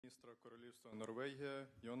Прем'єр-міністра Королівства Норвегія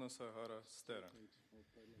Jonasa Gahra Støre.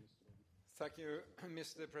 Thank you,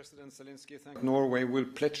 Mr. President Zelenskyy. Norway will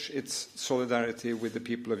pledge its solidarity with the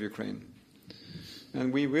people of Ukraine.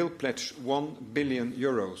 And we will pledge 1 billion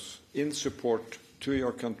euros in support to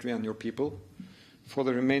your country and your people for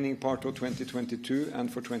the remaining part of 2022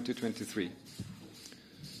 and for 2023.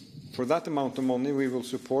 For that amount of money, we will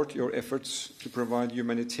support your efforts to provide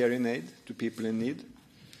humanitarian aid to people in need,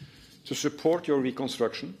 to support your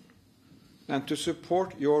reconstruction, and to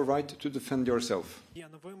support your right to defend yourself. Є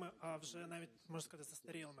новими, а вже навіть, можна сказати,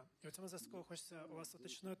 застарілими. І у цьому зв'язку хочеться у вас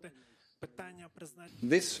уточнити питання призначення.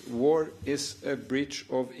 This war is a breach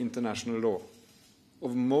of international law,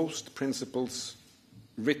 of most principles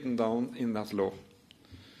written down in that law.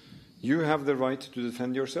 You have the right to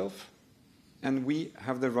defend yourself, and we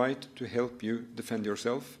have the right to help you defend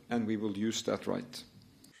yourself, and we will use that right.